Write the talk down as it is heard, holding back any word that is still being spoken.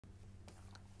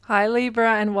Hi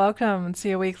Libra and welcome to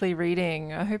your weekly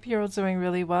reading. I hope you're all doing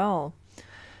really well.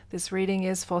 This reading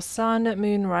is for Sun,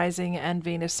 Moon, Rising and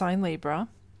Venus sign Libra.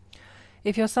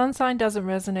 If your sun sign doesn't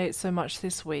resonate so much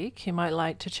this week, you might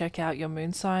like to check out your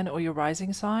moon sign or your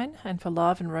rising sign, and for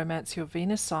love and romance your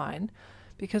Venus sign,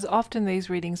 because often these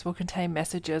readings will contain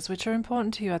messages which are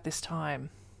important to you at this time.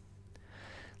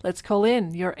 Let's call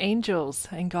in your angels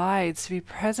and guides to be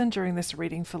present during this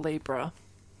reading for Libra.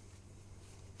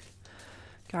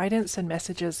 Guidance and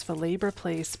messages for Libra,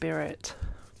 please, Spirit.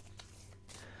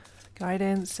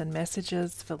 Guidance and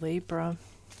messages for Libra.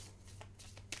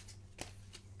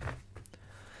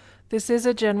 This is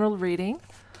a general reading,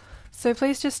 so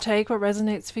please just take what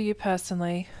resonates for you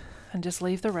personally and just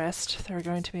leave the rest. There are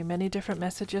going to be many different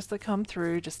messages that come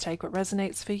through. Just take what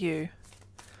resonates for you.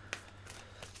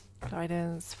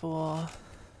 Guidance for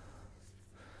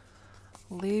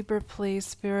Libra, please,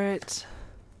 Spirit.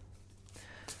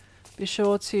 Be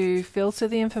sure to filter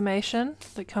the information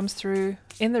that comes through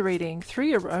in the reading through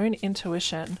your own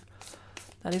intuition.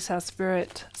 That is how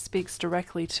Spirit speaks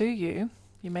directly to you.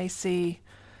 You may see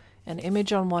an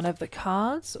image on one of the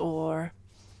cards or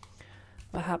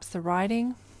perhaps the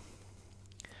writing,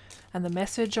 and the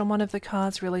message on one of the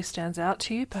cards really stands out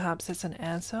to you. Perhaps it's an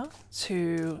answer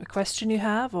to a question you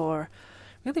have or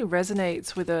really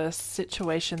resonates with a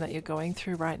situation that you're going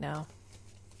through right now.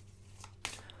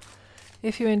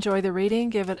 If you enjoy the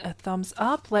reading, give it a thumbs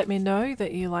up. Let me know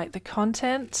that you like the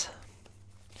content.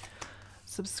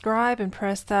 Subscribe and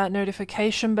press that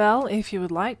notification bell if you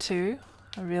would like to.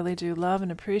 I really do love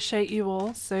and appreciate you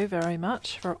all so very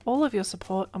much for all of your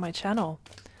support on my channel.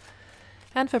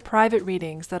 And for private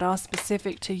readings that are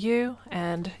specific to you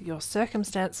and your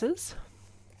circumstances,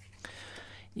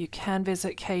 you can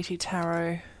visit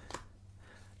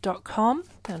katietarot.com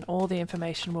and all the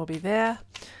information will be there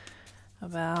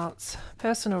about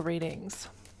personal readings.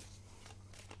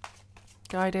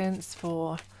 Guidance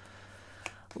for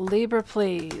Libra,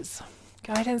 please.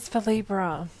 Guidance for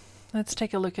Libra. Let's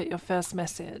take a look at your first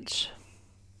message.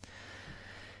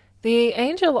 The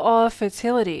Angel of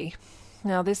Fertility.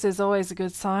 Now, this is always a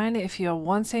good sign if you're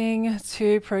wanting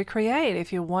to procreate,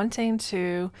 if you're wanting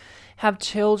to have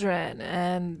children.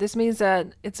 And this means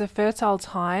that it's a fertile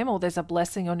time, or there's a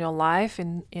blessing on your life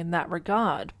in that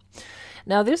regard.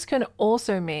 Now, this can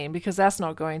also mean, because that's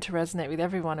not going to resonate with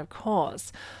everyone, of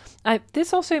course,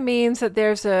 this also means that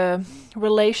there's a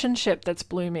relationship that's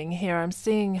blooming here. I'm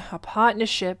seeing a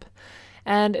partnership,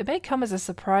 and it may come as a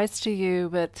surprise to you,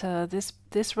 but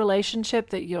this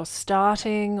relationship that you're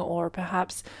starting, or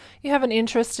perhaps you have an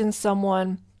interest in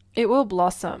someone, it will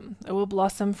blossom. It will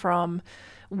blossom from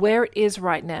where it is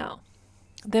right now.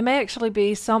 There may actually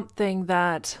be something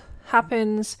that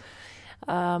happens,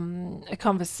 a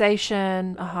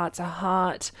conversation, a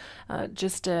heart-to-heart,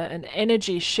 just an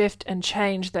energy shift and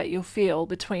change that you'll feel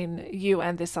between you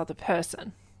and this other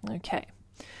person. Okay,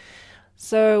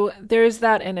 so there is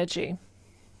that energy.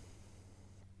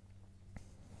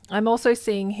 I'm also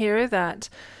seeing here that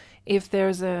if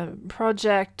there's a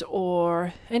project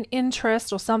or an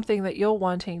interest or something that you're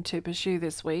wanting to pursue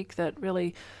this week that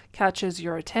really catches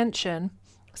your attention,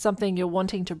 something you're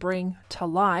wanting to bring to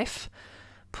life,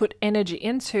 put energy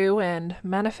into and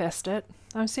manifest it,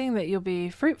 I'm seeing that you'll be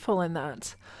fruitful in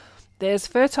that. There's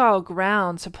fertile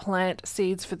ground to plant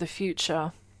seeds for the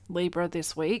future, Libra,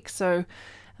 this week. So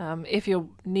if you're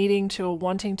needing to or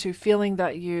wanting to, feeling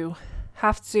that you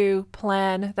have to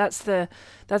plan, that's the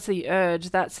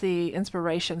urge, that's the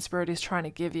inspiration Spirit is trying to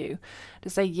give you, to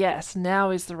say yes, now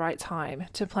is the right time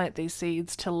to plant these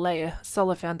seeds, to lay a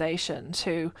solid foundation,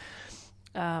 to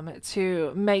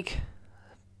make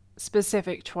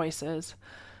specific choices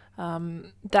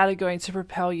that are going to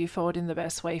propel you forward in the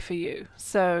best way for you.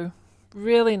 So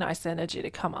really nice energy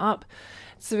to come up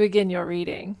to begin your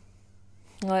reading.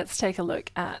 Let's take a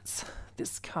look at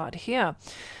this card here.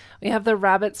 We have the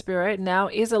Rabbit Spirit. Now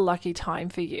is a lucky time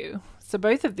for you. So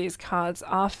both of these cards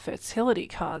are fertility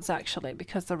cards, actually,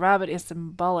 because the rabbit is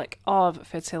symbolic of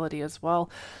fertility as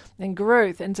well, and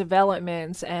growth and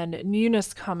development and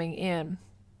newness coming in,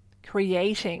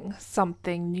 creating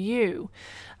something new.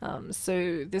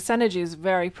 So this energy is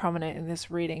very prominent in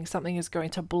this reading. Something is going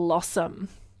to blossom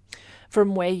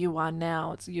from where you are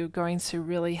now. You're going to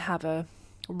really have a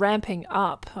ramping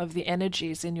up of the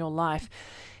energies in your life,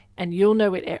 and you'll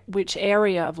know which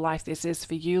area of life this is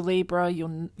for you, Libra.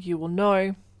 You will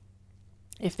know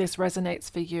if this resonates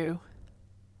for you.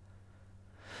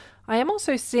 I am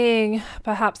also seeing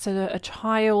perhaps a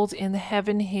child in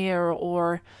heaven here,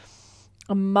 or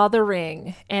a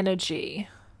mothering energy.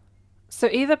 So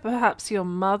either perhaps your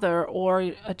mother or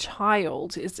a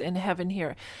child is in heaven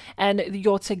here and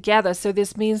you're together. So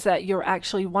this means that you're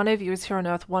actually, one of you is here on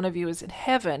earth, one of you is in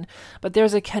heaven, but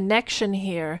there's a connection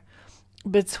here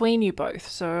between you both.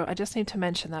 So I just need to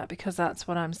mention that because that's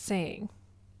what I'm seeing.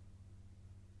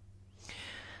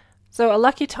 So a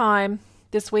lucky time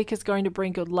this week is going to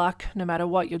bring good luck no matter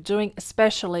what you're doing,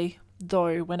 especially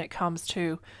though when it comes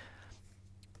to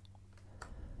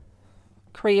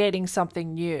creating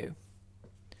something new.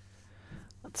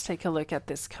 Let's take a look at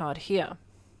this card here.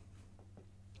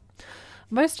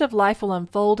 Most of life will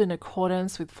unfold in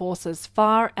accordance with forces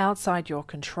far outside your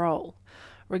control,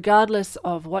 regardless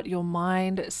of what your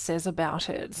mind says about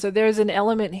it. So there's an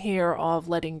element here of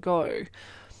letting go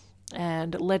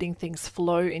and letting things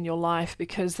flow in your life,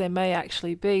 because there may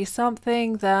actually be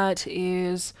something that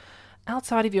is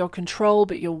outside of your control,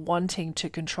 but you're wanting to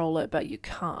control it, but you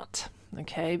can't,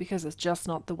 okay? Because it's just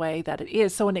not the way that it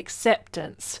is. So an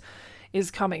acceptance is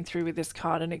coming through with this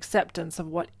card, an acceptance of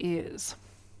what is.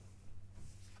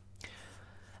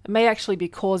 It may actually be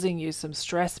causing you some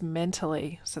stress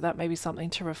mentally, so that may be something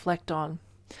to reflect on.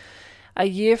 A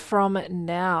year from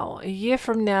now,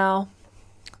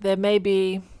 there may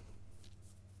be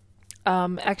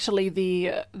actually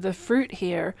the fruit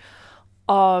here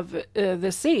of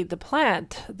the seed, the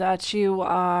plant that you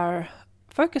are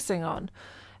focusing on.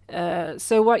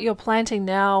 So what you're planting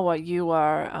now, what you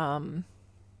are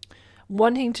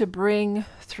wanting to bring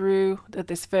through at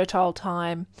this fertile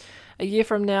time, a year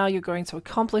from now you're going to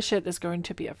accomplish it. There's going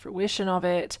to be a fruition of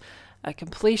it, a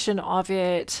completion of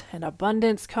it, an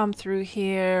abundance come through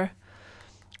here.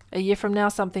 A year from now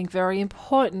something very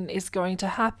important is going to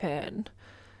happen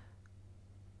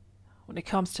when it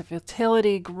comes to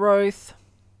fertility, growth,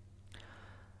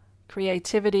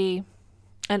 creativity.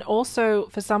 And also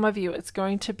for some of you, it's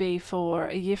going to be, for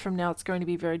a year from now, it's going to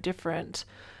be very different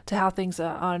to how things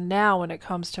are now when it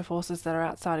comes to forces that are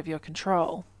outside of your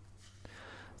control.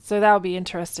 So that will be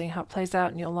interesting how it plays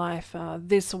out in your life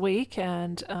this week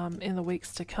and in the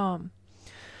weeks to come.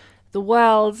 The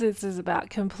world, this is about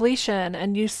completion, a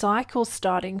new cycle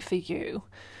starting for you.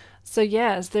 So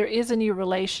yes, there is a new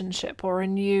relationship or a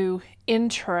new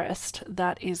interest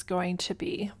that is going to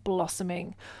be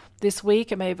blossoming this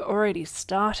week. It may have already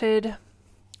started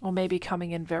or maybe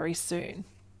coming in very soon.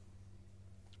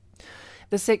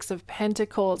 The Six of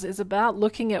Pentacles is about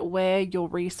looking at where your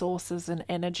resources and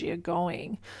energy are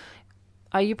going.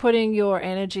 Are you putting your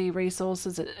energy,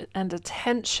 resources, and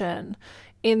attention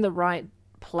in the right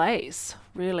place,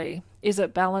 really? Is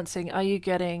it balancing? Are you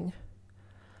getting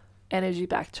energy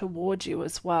back towards you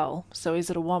as well? So is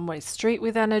it a one-way street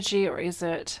with energy, or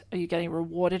are you getting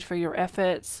rewarded for your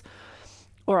efforts,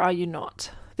 or are you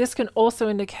not? This can also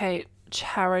indicate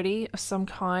charity of some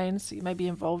kind. So you may be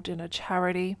involved in a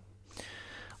charity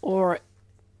or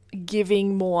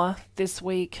giving more this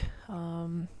week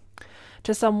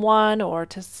to someone or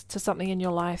to something in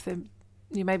your life.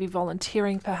 You may be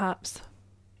volunteering perhaps.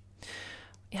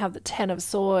 You have the Ten of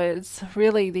Swords,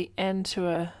 really the end to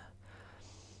a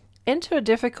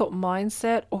difficult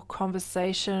mindset or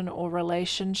conversation or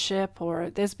relationship, or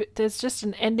there's just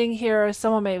an ending here.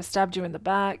 Someone may have stabbed you in the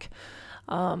back.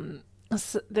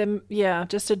 Just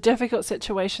a difficult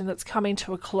situation that's coming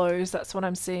to a close. That's what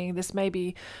I'm seeing. This may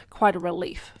be quite a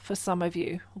relief for some of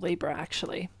you, Libra,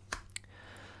 actually.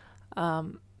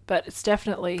 But it's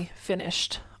definitely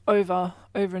finished, over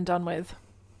and done with.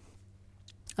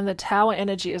 And the Tower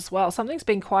energy as well. Something's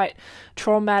been quite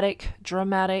traumatic,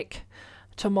 dramatic,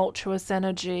 tumultuous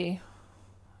energy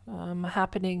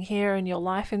happening here in your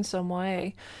life in some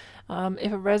way.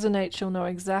 If it resonates, you'll know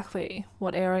exactly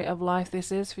what area of life this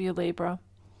is for you, Libra.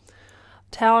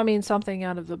 Tower means something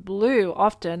out of the blue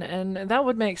often, and that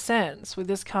would make sense with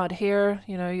this card here.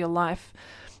 You know, your life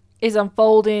is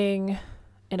unfolding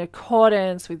in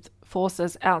accordance with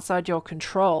forces outside your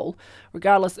control,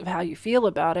 regardless of how you feel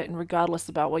about it and regardless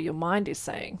about what your mind is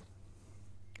saying.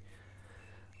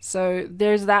 So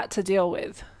there's that to deal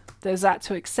with. There's that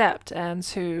to accept and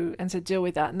to deal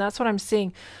with that. And that's what I'm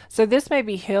seeing. So this may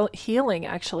be healing,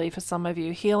 actually, for some of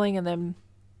you. Healing and then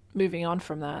moving on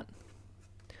from that.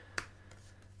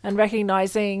 And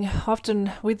recognizing,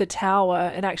 often with the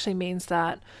Tower, it actually means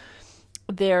that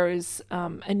there is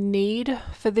a need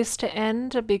for this to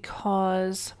end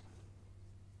because...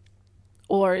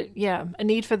 a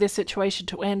need for this situation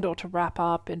to end or to wrap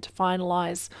up and to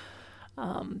finalize.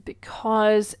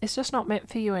 Because it's just not meant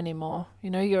for you anymore.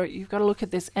 You know, you've got to look at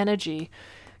this energy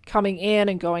coming in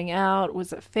and going out.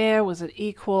 Was it fair? Was it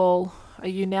equal? Are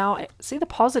you now, see the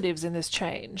positives in this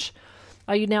change?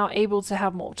 Are you now able to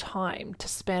have more time to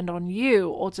spend on you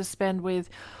or to spend with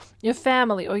your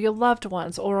family or your loved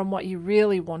ones, or on what you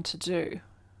really want to do.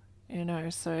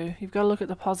 So you've got to look at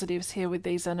the positives here with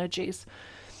these energies.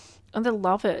 And the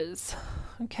Lovers.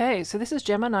 Okay, so this is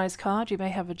Gemini's card. You may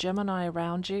have a Gemini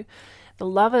around you. The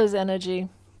Lovers energy,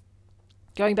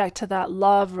 going back to that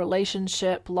love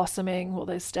relationship blossoming, well,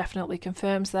 this definitely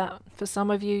confirms that for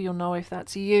some of you. You'll know if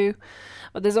that's you.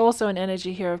 But there's also an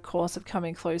energy here, of course, of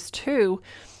coming close to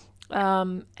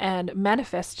and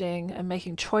manifesting and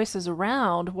making choices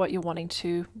around what you're wanting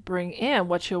to bring in,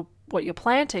 what you're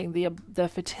planting, the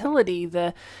fertility,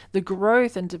 the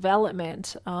growth and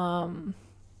development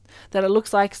that it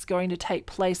looks like is going to take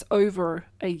place over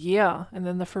a year, and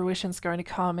then the fruition is going to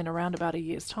come in around about a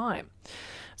year's time.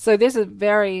 So this is a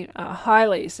very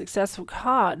highly successful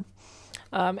card,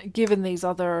 given these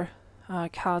other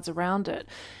cards around it.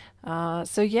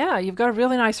 So yeah, you've got a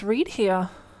really nice read here,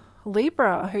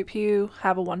 Libra. I hope you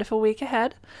have a wonderful week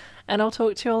ahead, and I'll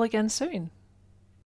talk to you all again soon.